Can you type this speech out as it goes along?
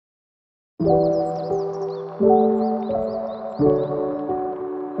Oh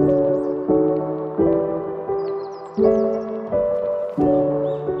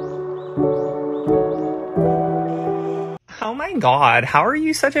my god, how are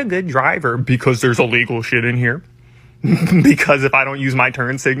you such a good driver? Because there's illegal shit in here. Because if I don't use my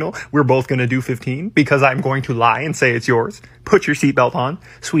turn signal, we're both gonna do 15. Because I'm going to lie and say it's yours. Put your seatbelt on.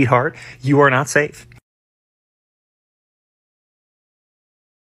 Sweetheart, you are not safe.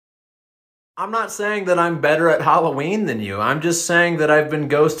 I'm not saying that I'm better at Halloween than you. I'm just saying that I've been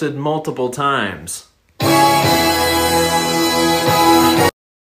ghosted multiple times. You're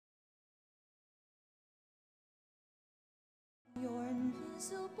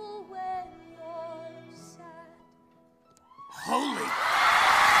invisible when you're sad. Holy...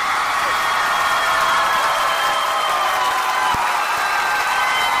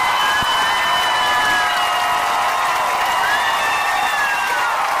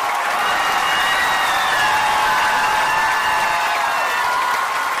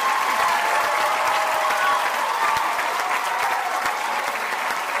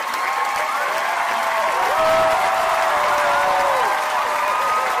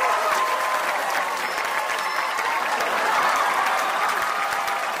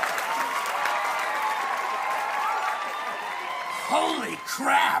 Holy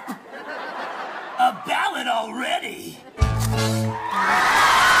crap! A ballad already!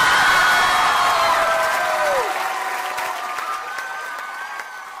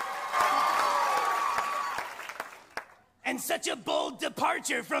 And such a bold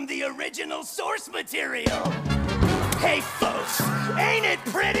departure from the original source material! Hey folks, ain't it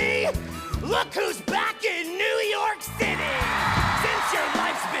pretty? Look who's back in New York City! Since your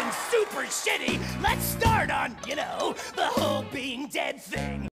life's been super shitty, let's start on, you know, the whole being dead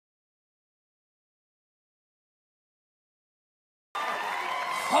thing.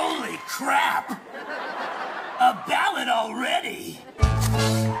 Holy crap! A ballad already!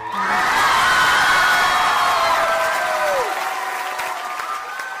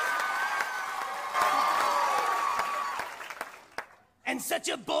 And such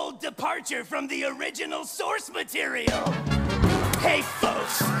a bold departure from the original source material. Hey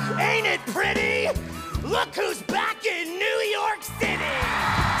folks, ain't it pretty? Look who's back in New York City!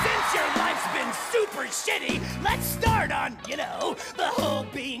 Since your life's been super shitty, let's start on, you know, the whole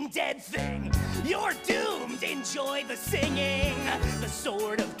being dead thing. You're doomed, enjoy the singing. The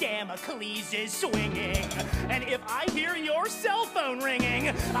sword of Damocles is swinging. And if I hear your cell phone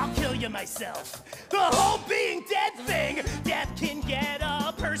ringing, I'll kill you myself. The whole being dead thing, death can get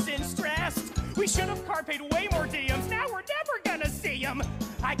a person stressed. We should have carped way more DMs, now we're never gonna see them.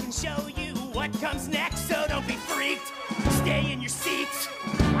 I can show you what comes next, so don't be freaked. Stay in your seats.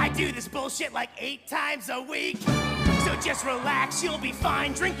 I do this bullshit like 8 times a week. So just relax, you'll be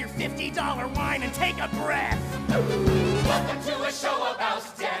fine. Drink your $50 wine and take a breath. Welcome to a show about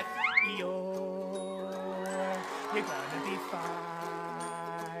death. You're gonna be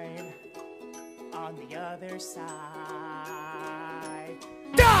fine on the other side.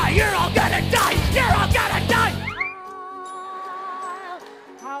 Die! You're all gonna die! You're all gonna die!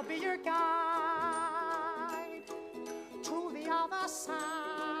 I'll be your guide to the other side.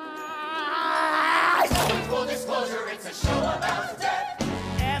 Full disclosure, it's a show about death.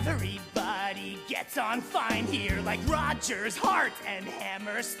 Everybody gets on fine here, like Rogers, Hart, and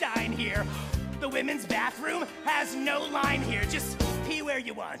Hammerstein here. The women's bathroom has no line here, just pee where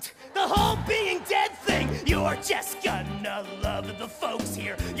you want. The whole being dead thing, you're just gonna love the folks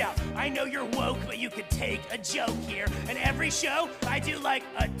here. Yeah, I know you're woke, but you could take a joke here. And every show, I do like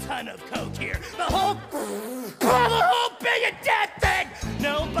a ton of coke here. The whole being dead thing,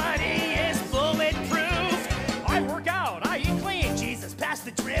 nobody is bulletproof. I work out, I eat clean, Jesus, pass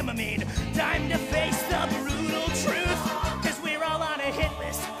the Dramamine. Time to face the brutal truth, cause we're all on a hit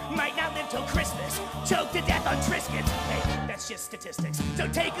list. Might not live till Christmas, choke to death on Triscuits. Hey, that's just statistics. So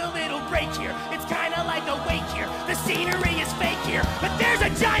take a little break here. It's kinda like a wake here. The scenery is fake here, but there's a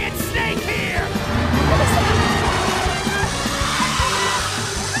giant snake here.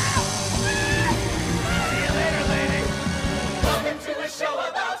 See you later, lady. Welcome to a show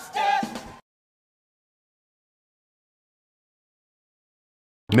about death.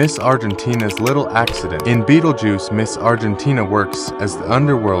 Miss Argentina's Little Accident. In Beetlejuice, Miss Argentina works as the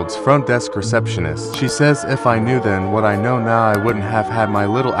underworld's front desk receptionist. She says, if I knew then what I know now, I wouldn't have had my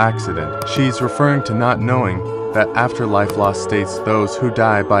little accident. She's referring to not knowing that afterlife law states those who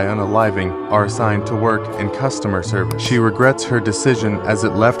die by unaliving are assigned to work in customer service. She regrets her decision as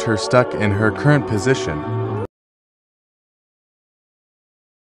it left her stuck in her current position.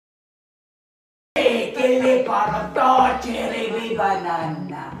 Que le parto, cherry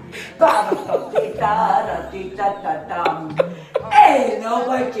banana. Ain't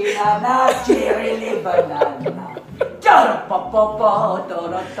nobody na cherry banana.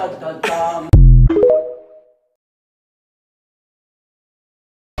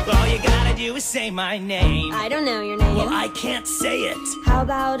 All you gotta do is say my name. I don't know your name. Well, I can't say it. How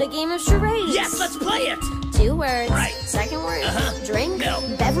about a game of charades? Yes, let's play it. 2 words. Right. Second word. Drink. No.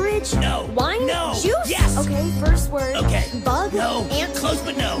 Beverage. No. Wine. No. Juice. Yes. Okay, first word. Okay. Bug. No. Ant. Close,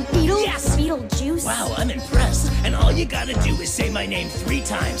 but no. Beetle. Yes. Beetlejuice. Wow, I'm impressed. And all you gotta do is say my name 3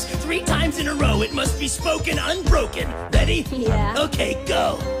 times. 3 times in a row. It must be spoken unbroken. Ready? Yeah. Okay,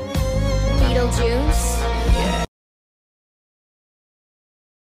 go. Beetlejuice. Yeah.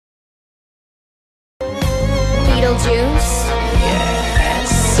 Beetlejuice. Yes.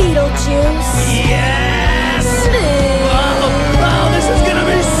 Beetlejuice. Yes! Wow, this is gonna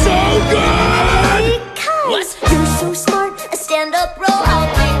be so good! Because What? you're so smart, a stand-up role. I'll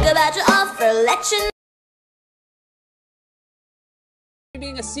think about your offer, let you know.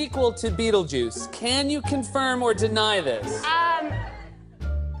 Being a sequel to Beetlejuice, can you confirm or deny this? I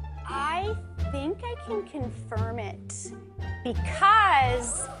think I can confirm it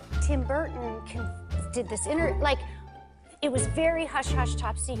because Tim Burton did this it was very hush-hush,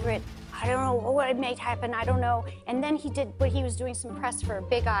 top secret. I don't know what may happen, I don't know. And then he was doing some press for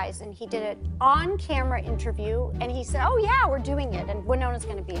Big Eyes, and he did an on-camera interview, and he said, oh yeah, we're doing it, and Winona's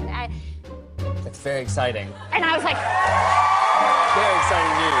gonna be in it. That's very exciting. And I was like, Very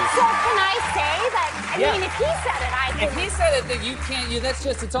exciting news. so can I say that? I mean, if he said it, I If he said it, then you can't,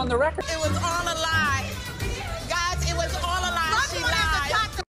 it's on the record. It was all a lie. Guys, it was all a lie. She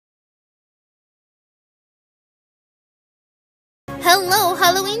lied. Hello,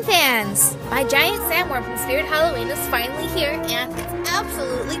 Halloween fans! My giant sandworm from Spirit Halloween is finally here, and it's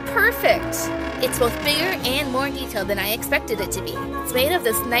absolutely perfect! It's both bigger and more detailed than I expected it to be. It's made of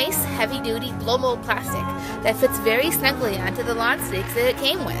this nice, heavy-duty blow-mold plastic that fits very snugly onto the lawn stakes that it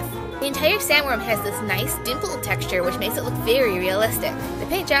came with. The entire sandworm has this nice, dimpled texture which makes it look very realistic. The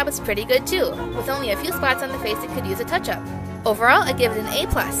paint job is pretty good too, with only a few spots on the face that could use a touch-up. Overall, I give it an A+,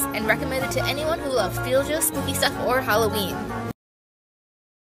 and recommend it to anyone who loves Beetlejuice, spooky stuff, or Halloween.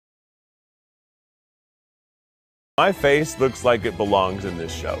 My face looks like it belongs in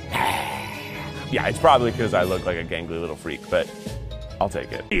this show. Yeah, it's probably because I look like a gangly little freak, but I'll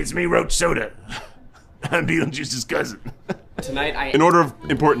take it. It's me, Roach Soda. I'm Beetlejuice's cousin. Tonight, In order of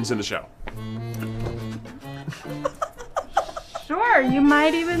importance in the show. Sure, you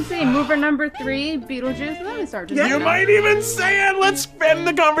might even see mover number 3, Beetlejuice. Let me start. You might even say it! Let's end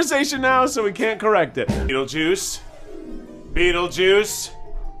the conversation now so we can't correct it. Beetlejuice. Beetlejuice.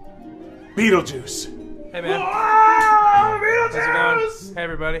 Beetlejuice. Hey, man. Wow, How's it going? Beetlejuice! Hey,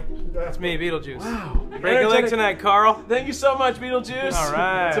 everybody. It's me, Beetlejuice. Wow. Break a leg tonight, Carl. Thank you so much, Beetlejuice. All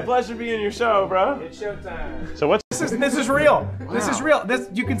right. It's a pleasure being in your show, bro. It's showtime. So what's This is real. Wow. This is real.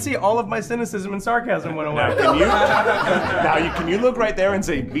 You can see all of my cynicism and sarcasm went away. Can you look right there and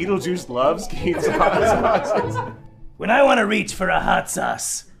say Beetlejuice loves Keith's hot sauces? When I want to reach for a hot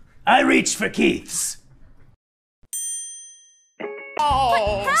sauce, I reach for Keith's.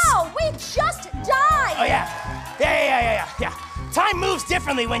 But how? We just died! Oh, yeah. Time moves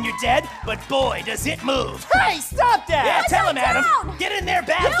differently when you're dead, but boy, does it move. Hey, stop that! Yeah, tell him, Adam. down. Get in there,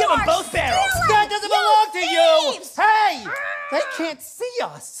 Bab. You Give them are both barrels. stealing. That doesn't belong to you. thieves. Hey, they can't see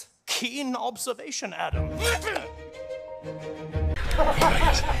us. Keen observation, Adam.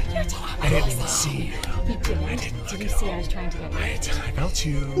 I didn't even see you. You didn't? I didn't Did you see I was trying to get you? I felt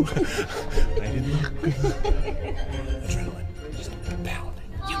you. I didn't look. Adrenaline just pounding.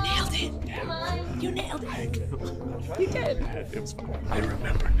 You nailed it. Yeah. You nailed it. You did. It was fun. I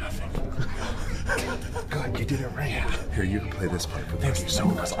remember nothing. Good, you did it right. Yeah. Here, you can play this part. Thank you so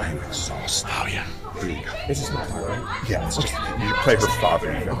much. I am exhausted. Oh, yeah. Here you go. This is my part, right? Yeah, it's just, you play her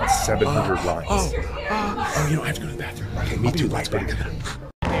father. You've got 700 lines. Oh, you don't have to go to the bathroom. Okay, me too. Let's break it.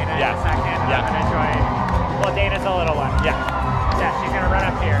 Yeah. Well, Dana's a little one. Yeah, she's gonna run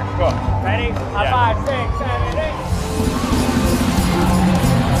up here. Cool. Ready? On 5, 6, 7, 8.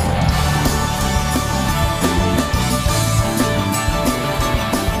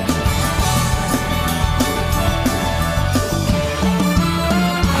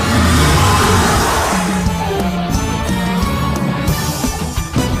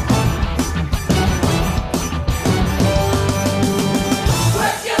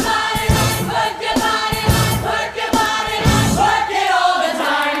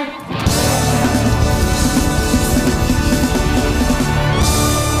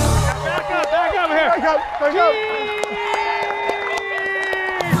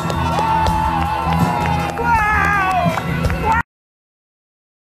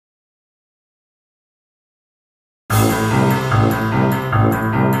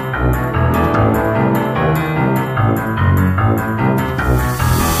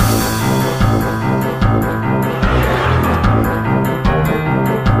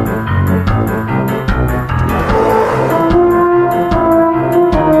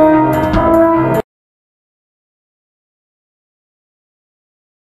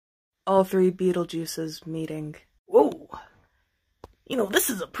 all three Beetlejuices meeting. Whoa. You know, this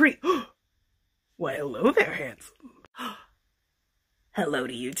is a pretty... Why, hello there, handsome. Hello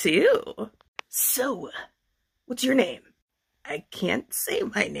to you, too. So, what's your name? I can't say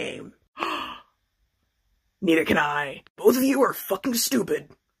my name. Neither can I. Both of you are fucking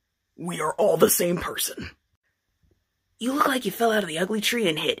stupid. We are all the same person. You look like you fell out of the ugly tree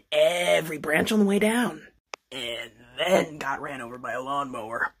and hit every branch on the way down. And then got ran over by a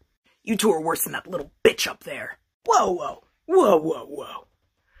lawnmower. You two are worse than that little bitch up there. Whoa, whoa, whoa, whoa, whoa.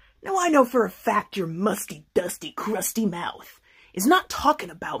 Now I know for a fact your musty, dusty, crusty mouth is not talking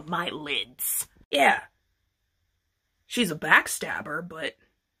about my lids. Yeah. She's a backstabber, but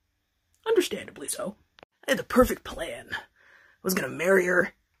understandably so. I had the perfect plan. I was gonna marry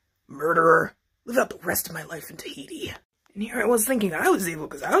her, murder her, live out the rest of my life in Tahiti. And here I was thinking I was evil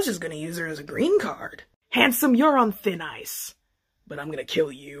because I was just gonna use her as a green card. Handsome, you're on thin ice. But I'm gonna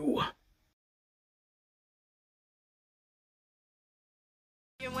kill you.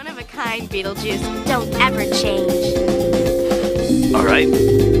 You're one of a kind, Beetlejuice. Don't ever change. Alright,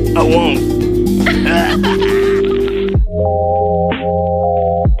 I won't.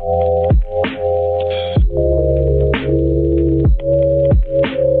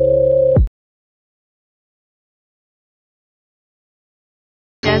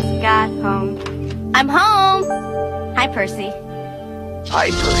 Just got home. I'm home! Hi, Percy. Hi,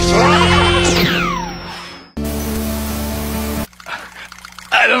 Percy.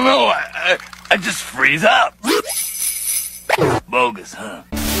 I don't know, I just freeze up. Bogus, huh?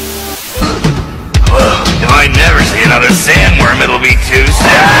 If I never see another sandworm, it'll be too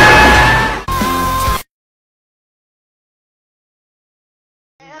sad.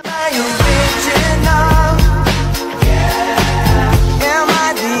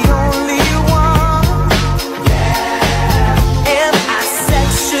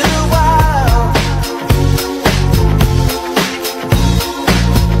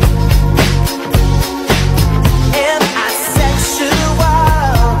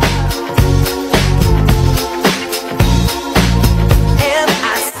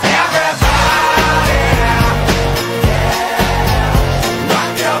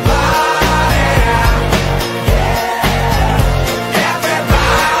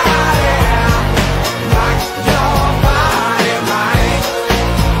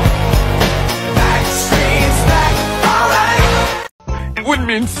 It would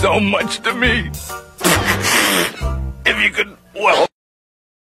mean so much to me if you could, well...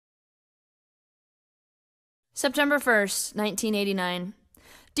 September 1st, 1989.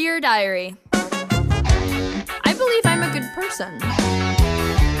 Dear Diary, I believe I'm a good person.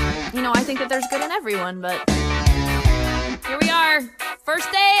 You know, I think that there's good in everyone, but here we are,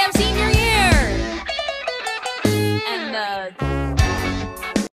 first day of senior year! And,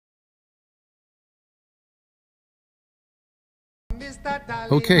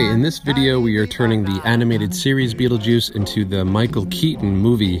 Okay, in this video we are turning the animated series Beetlejuice into the Michael Keaton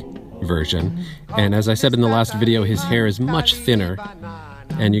movie version. And as I said in the last video, his hair is much thinner.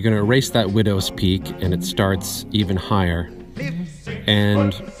 And you're going to erase that widow's peak, and it starts even higher.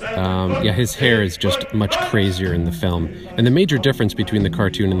 And yeah, his hair is just much crazier in the film. And the major difference between the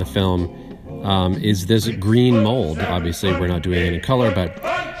cartoon and the film is this green mold. Obviously, we're not doing any color, but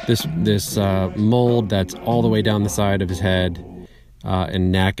this mold that's all the way down the side of his head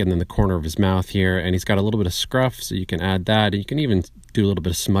and neck, and then the corner of his mouth here. And he's got a little bit of scruff, so you can add that. And you can even do a little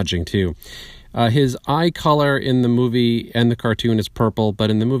bit of smudging too. His eye color in the movie and the cartoon is purple, but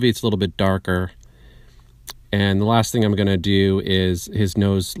in the movie it's a little bit darker. And the last thing I'm going to do is his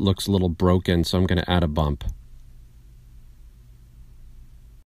nose looks a little broken, so I'm going to add a bump.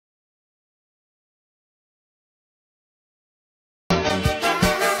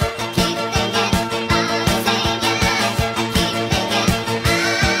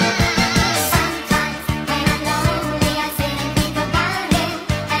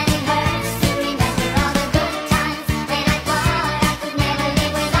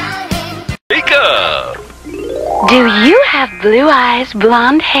 Do you have blue eyes,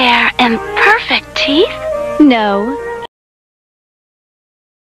 blonde hair, and perfect teeth? No.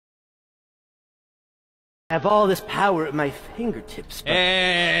 I have all this power at my fingertips.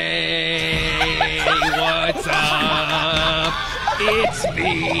 Hey, what's up? It's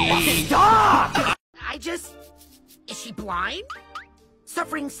me. Stop! Is she blind?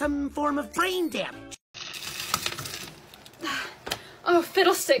 Suffering some form of brain damage? Oh,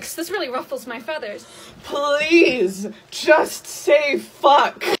 fiddlesticks, this really ruffles my feathers. Please, just say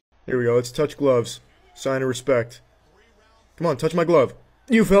fuck. Here we go, let's touch gloves. Sign of respect. Come on, touch my glove.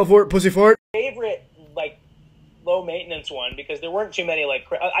 You fell for it, pussy fart. Favorite, low maintenance one because there weren't too many, like,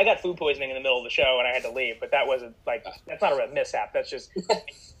 I got food poisoning in the middle of the show and I had to leave, but that wasn't, like, that's not a real mishap. That's just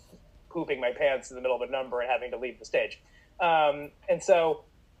pooping my pants in the middle of a number and having to leave the stage. And so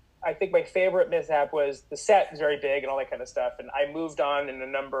I think my favorite mishap was the set is very big and all that kind of stuff. And I moved on in a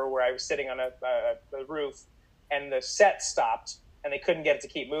number where I was sitting on a roof and the set stopped and they couldn't get it to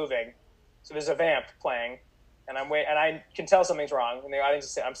keep moving. So there's a vamp playing and I can tell something's wrong. And the audience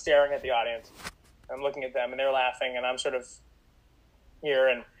is, I'm staring at the audience. I'm looking at them and they're laughing and I'm sort of here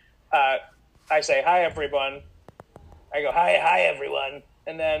and I say, hi, everyone. I go, hi, everyone.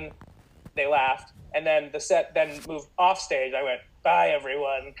 And then they laughed. And then the set then moved off stage. I went, bye,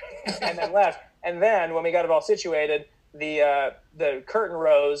 everyone, and then left. And then when we got it all situated, the curtain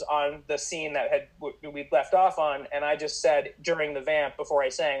rose on the scene that we left off on, and I just said during the vamp before I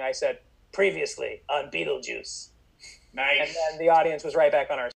sang, I said, previously on Beetlejuice. Nice. And then the audience was right back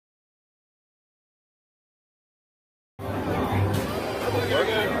on our side.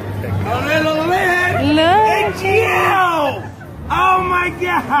 A little bit. Look. It's you! Oh my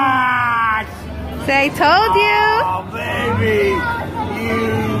gosh! Say, I told you. Oh, baby.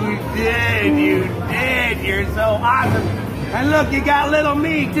 You did. You're so awesome. And look, you got little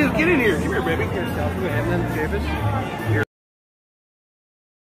me, too. Get in here. Come here, baby. Here, Selfie. And then David. Here.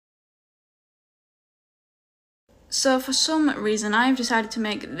 So for some reason, I've decided to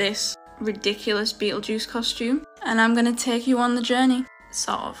make this ridiculous Beetlejuice costume. And I'm going to take you on the journey.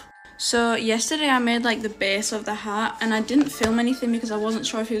 Sort of. So yesterday I made like the base of the hat and I didn't film anything because I wasn't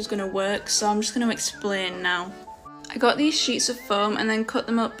sure if it was going to work, so I'm just going to explain now. I got these sheets of foam and then cut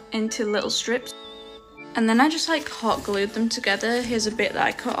them up into little strips. And then I just like hot glued them together. Here's a bit that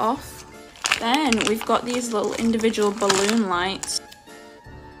I cut off. Then we've got these little individual balloon lights.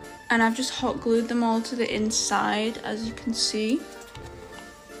 And I've just hot glued them all to the inside, as you can see.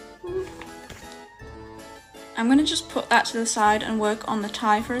 I'm going to just put that to the side and work on the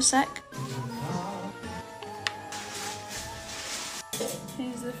tie for a sec.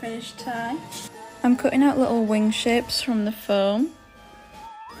 Here's the finished tie. I'm cutting out little wing shapes from the foam.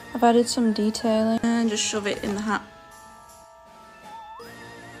 I've added some detailing and just shove it in the hat.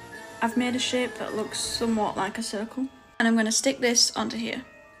 I've made a shape that looks somewhat like a circle. And I'm going to stick this onto here.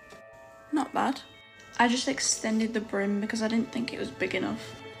 Not bad. I just extended the brim because I didn't think it was big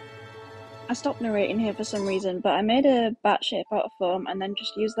enough. I stopped narrating here for some reason, but I made a bat shape out of foam and then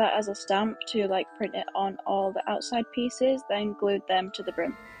just used that as a stamp to like print it on all the outside pieces, then glued them to the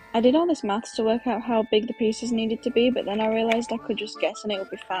brim. I did all this maths to work out how big the pieces needed to be, but then I realised I could just guess and it would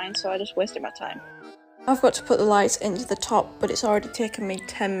be fine, so I just wasted my time. I've got to put the lights into the top, but it's already taken me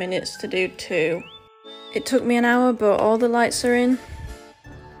 10 minutes to do 2. It took me an hour, but all the lights are in.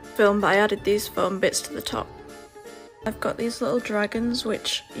 But I added these foam bits to the top. I've got these little dragons,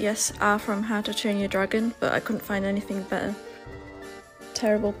 which, yes, are from How to Train Your Dragon, but I couldn't find anything better.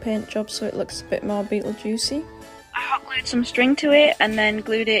 Terrible paint job, so it looks a bit more Beetlejuicy. I hot glued some string to it and then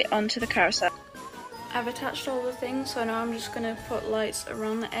glued it onto the carousel. I've attached all the things, so now I'm just going to put lights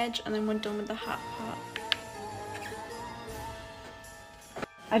around the edge and then we're done with the hat part.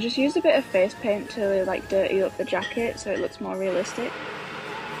 I just used a bit of face paint to like dirty up the jacket so it looks more realistic.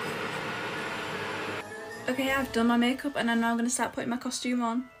 Okay, I've done my makeup and I'm now going to start putting my costume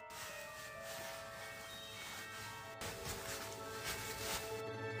on.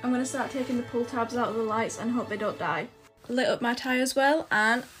 I'm going to start taking the pull tabs out of the lights and hope they don't die. Lit up my tie as well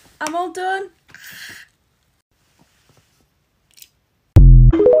and I'm all done.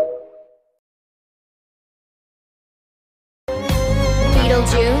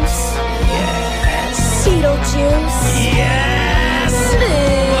 Beetlejuice. Yes. Beetlejuice. Yes!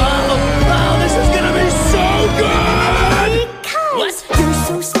 Oh, this is gonna be so good! Because you're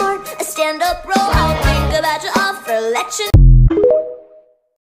so smart, a stand-up role. I'll think about your offer, let you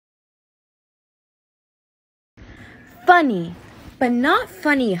Funny, but not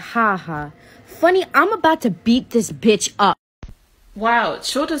funny, haha. Funny, I'm about to beat this bitch up. Wow, it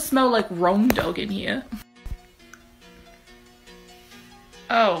sure does smell like Rome dog in here.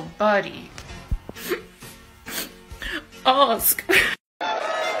 Oh, buddy. Ask.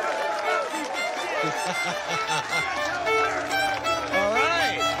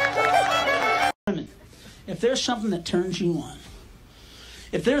 If there's something that turns you on,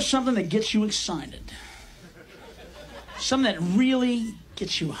 if there's something that gets you excited, something that really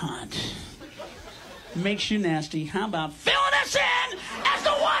gets you hot, makes you nasty, how about filling us in as to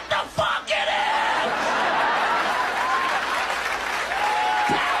what the fuck it is?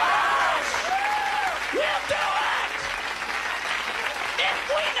 Tell us! We'll do it! If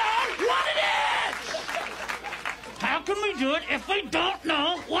we know what it is! How can we do it if we don't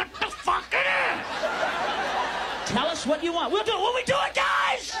know what the fuck it is? Tell us what you want. We'll do it when we do it,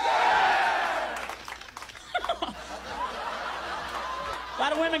 guys! A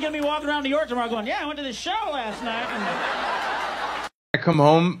lot of women gonna be walking around New York tomorrow going, yeah, I went to this show last night. I come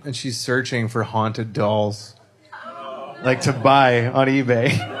home and she's searching for haunted dolls, like to buy on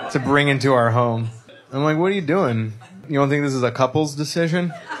eBay, to bring into our home. I'm like, what are you doing? You don't think this is a couple's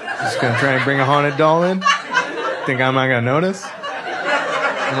decision? Just gonna try and bring a haunted doll in? Think I'm not gonna notice?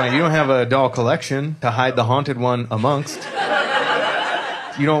 I'm like, you don't have a doll collection to hide the haunted one amongst.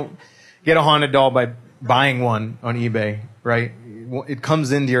 You don't get a haunted doll by buying one on eBay, right? It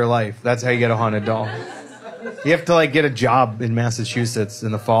comes into your life. That's how you get a haunted doll. You have to like get a job in Massachusetts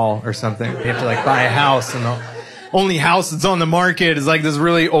in the fall or something. You have to like buy a house, and the only house that's on the market is like this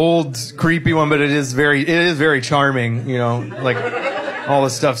really old, creepy one, but it is very charming, you know, like all the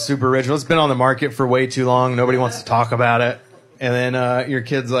stuff's super original. It's been on the market for way too long. Nobody wants to talk about it. And then your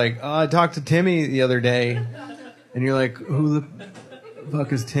kid's like, oh, I talked to Timmy the other day. And you're like, who the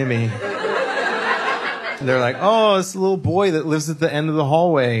fuck is Timmy? And they're like, oh, it's the little boy that lives at the end of the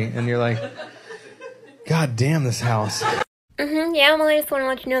hallway. And you're like, God damn this house. Yeah, well, I just want to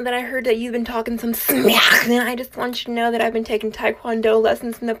let you know that I heard that you've been talking some smack, and I just want you to know that I've been taking Taekwondo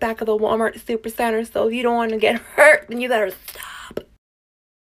lessons in the back of the Walmart Supercenter, so if you don't want to get hurt, then you better stop.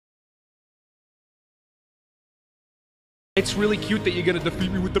 It's really cute that you're gonna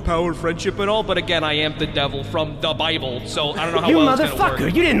defeat me with the power of friendship and all, but again, I am the devil from the Bible, so I don't know how well it's gonna work. You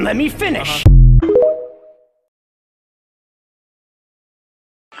motherfucker, you didn't let me finish!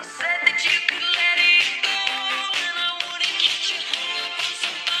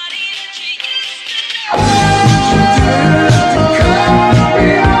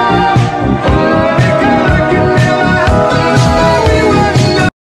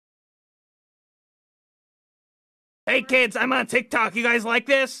 Hey kids, I'm on TikTok. You guys like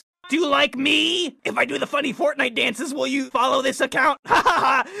this? Do you like me? If I do the funny Fortnite dances, will you follow this account? Ha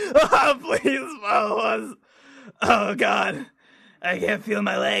ha ha! Please follow us. Oh god. I can't feel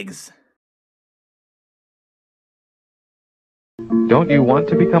my legs. Don't you want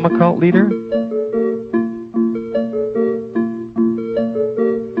to become a cult leader?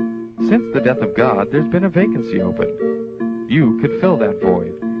 Since the death of God, there's been a vacancy open. You could fill that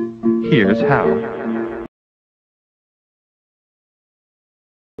void. Here's how.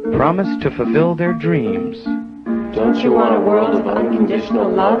 Promise to fulfill their dreams. Don't you want a world of unconditional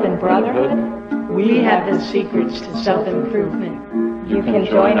love and brotherhood? We have the secrets to self-improvement. You can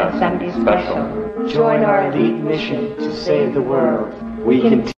join us and be special. Join our elite mission to save the world. We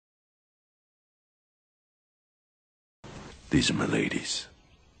can. These are my ladies.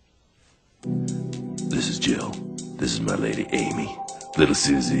 This is Jill. This is my lady Amy. Little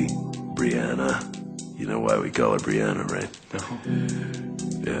Susie. Brianna. You know why we call her Brianna, right? No.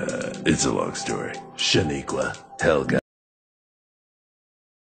 It's a long story. Shaniqua. Helga.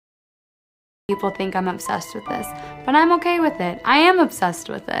 People think I'm obsessed with this, but I'm okay with it. I am obsessed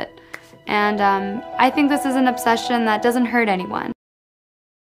with it. And I think this is an obsession that doesn't hurt anyone.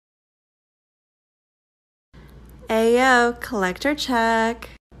 Ayo, collector check.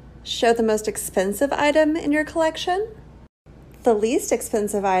 Show the most expensive item in your collection, the least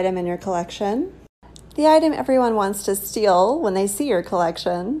expensive item in your collection, the item everyone wants to steal when they see your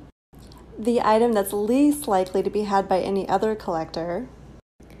collection, the item that's least likely to be had by any other collector,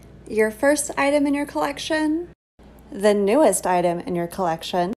 your first item in your collection, the newest item in your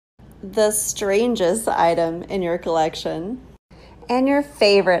collection, the strangest item in your collection, and your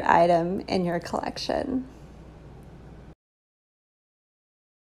favorite item in your collection.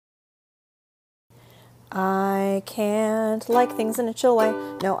 I can't like things in a chill way.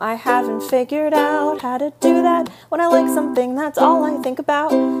 No, I haven't figured out how to do that. When I like something, that's all I think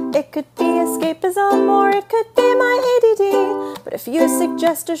about. It could be escapism or it could be my ADD. But if you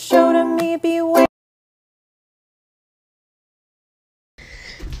suggest a show to me, beware.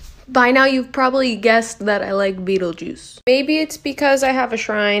 By now you've probably guessed that I like Beetlejuice. Maybe it's because I have a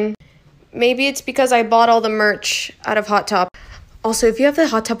shrine. Maybe it's because I bought all the merch out of Hot Top. Also, if you have the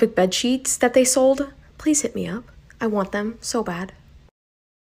Hot Topic bed sheets that they sold, please hit me up. I want them so bad.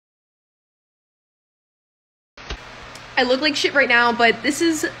 I look like shit right now, but this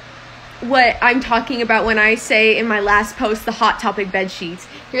is what I'm talking about when I say in my last post the Hot Topic bed sheets.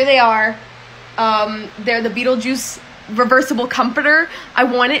 Here they are. They're the Beetlejuice reversible comforter. I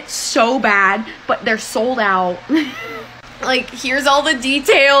want it so bad, but they're sold out. Like, here's all the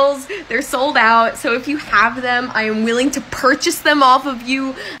details. They're sold out. So if you have them, I am willing to purchase them off of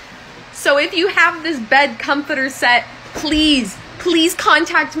you. So if you have this bed comforter set, please please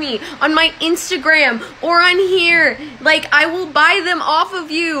contact me on my Instagram or on here. Like, I will buy them off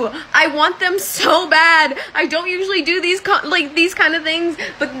of you. I want them so bad. I don't usually do these kind of things,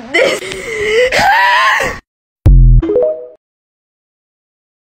 but this.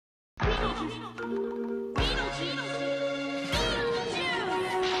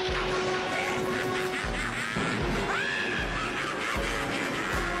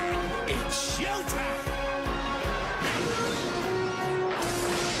 It's showtime!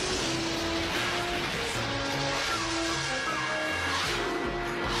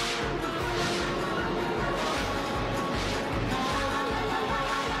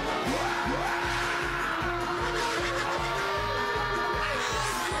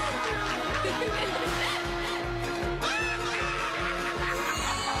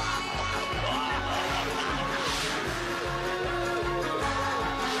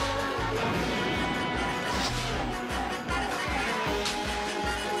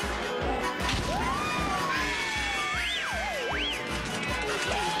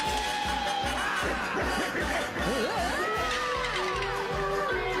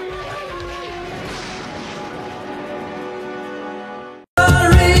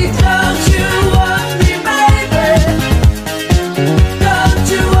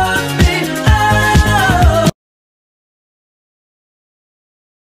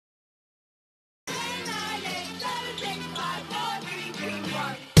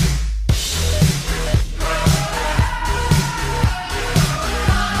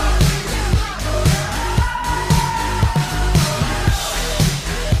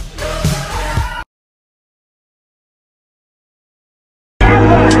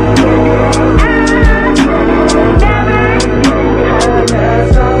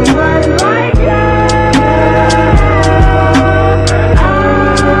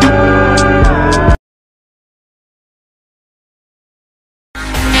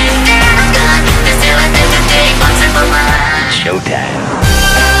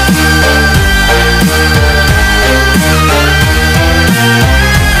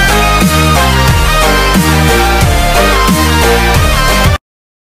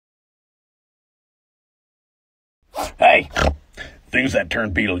 Hey, things that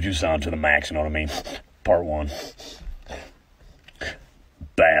turn Beetlejuice on to the max, you know what I mean? Part 1.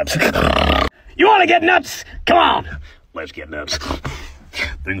 Babs. You want to get nuts? Come on. Let's get nuts.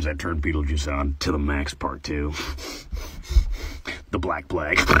 Things that turn Beetlejuice on to the max, Part 2. The Black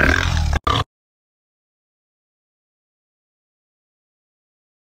Plague.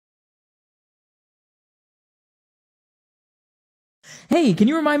 Hey, can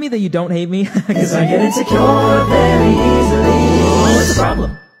you remind me that you don't hate me? Because I get insecure very easily. What's the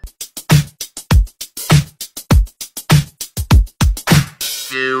problem?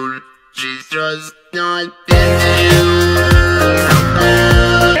 She's just not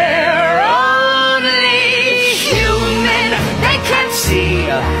They're only human. They can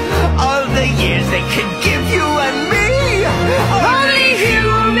see all the years they could give you and me. Only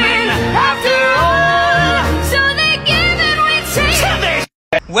human after all. So they give and we take.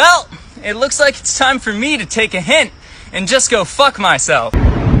 Well, it looks like it's time for me to take a hint and just go fuck myself.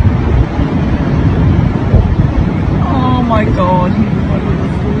 Oh my god.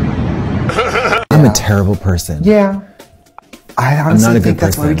 I'm a terrible person. Yeah. I honestly think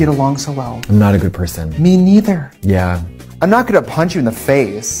that's person. why we get along so well. I'm not a good person. Me neither. Yeah. I'm not gonna punch you in the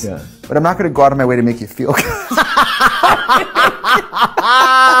face, but I'm not gonna go out of my way to make you feel good.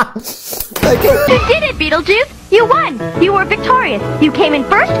 You did it, Beetlejuice! You won! You were victorious! You came in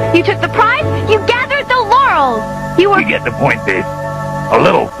first, you took the prize, you gathered the laurels! You get the point, babe. A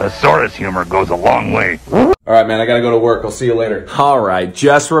little thesaurus humor goes a long way. Alright, man, I gotta go to work. I'll see you later. Alright,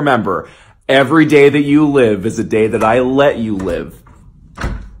 just remember, every day that you live is a day that I let you live.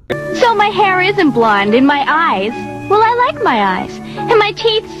 So my hair isn't blonde, and my eyes, well, I like my eyes. And my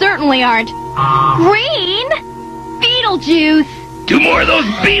teeth certainly aren't green! Beetlejuice! 2 more of those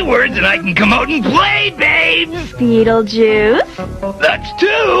B words and I can come out and play, babes! Beetlejuice? That's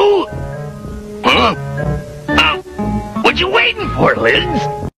 2! What you waiting for, Liz?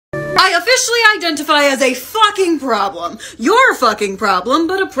 I officially identify as a fucking problem. You're a fucking problem,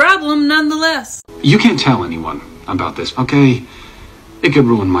 but a problem nonetheless. You can't tell anyone about this, okay? It could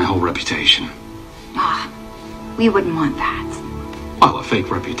ruin my whole reputation. Ah, we wouldn't want that. Well, a fake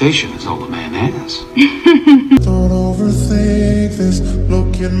reputation is all a man has. Don't overthink this.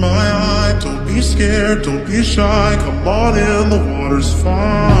 Look in my eye. Don't be scared. Don't be shy. Come on in. The water's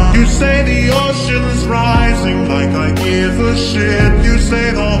fine. You say the ocean's rising like I give a shit. You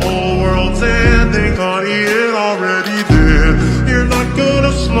say the whole world's ending. Honey, it already did. You're not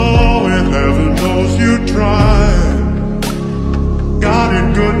gonna slow it. Heaven knows you tried.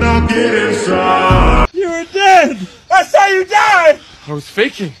 now get inside. You were dead! I saw you die! I was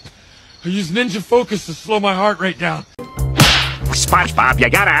faking. I used ninja focus to slow my heart rate down. SpongeBob, you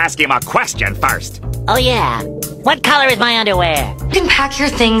gotta ask him a question first. Oh yeah. What color is my underwear? You can pack your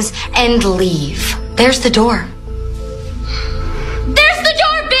things and leave. There's the door. There's the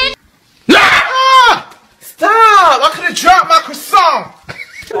door, bitch! Ah! Stop! I could've dropped my croissant!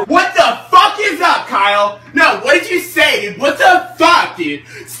 What the fuck is up, Kyle? No, what did you say, dude? What the fuck, dude?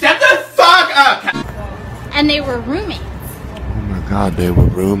 Step the fuck up, Kyle. And they were roommates. Oh my god, they were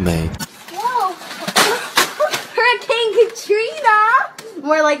roommates. Whoa! Hurricane Katrina!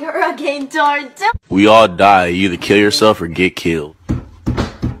 More like Hurricane Tornado. We all die. You either kill yourself or get killed.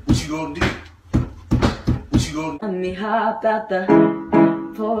 What you gonna do? What you gonna do? Let me hop out the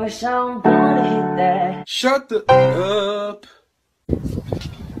Porsche, I'm gonna hit that. Shut the up.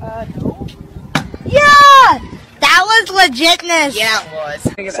 No. Yeah! That was legitness. Yeah,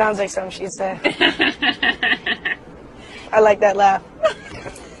 it was. Sounds like something she'd say. I like that laugh.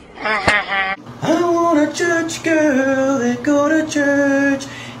 I want a church girl that go to church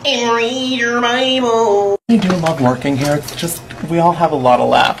and read your Bible. I do love working here. It's just, we all have a lot of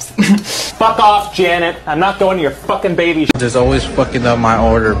laughs. Fuck off, Janet. I'm not going to your fucking baby. Just always fucking up my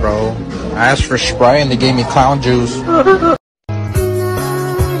order, bro. I asked for Sprite and they gave me clown juice.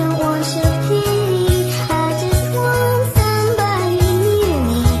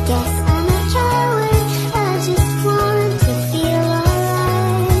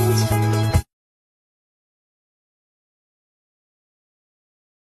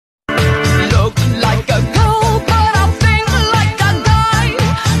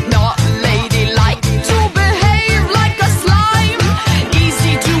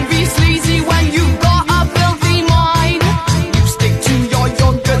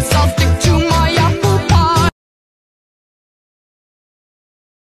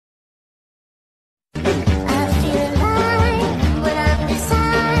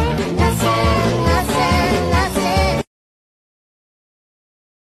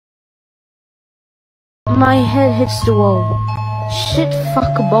 My head hits the wall. Shit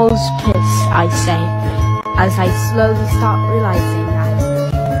fuck balls piss, I say, as I slowly start realizing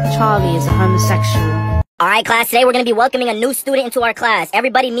that Charlie is a homosexual. Alright class, today we're gonna be welcoming a new student into our class.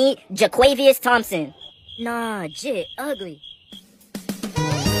 Everybody meet Jaquavius Thompson. Nah, Jit, ugly.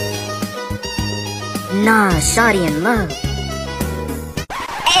 Nah, shoddy in love.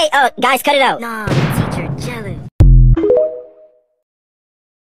 Hey, guys, cut it out. Nah, the teacher jealous.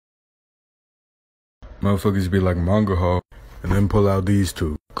 Motherfuckers be like manga hog, and then pull out these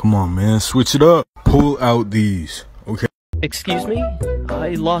two. Come on, man, switch it up. Pull out these, okay? Excuse me? I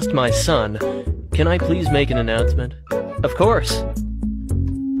lost my son. Can I please make an announcement? Of course.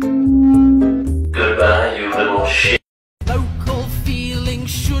 Goodbye, you little shit. Local feeling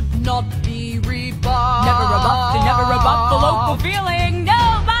should not be rebuffed. Never rebuff the local feeling.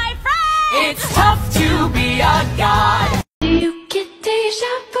 No, my friend! It's tough to be a god. Do you get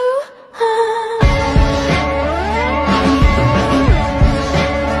deja vu?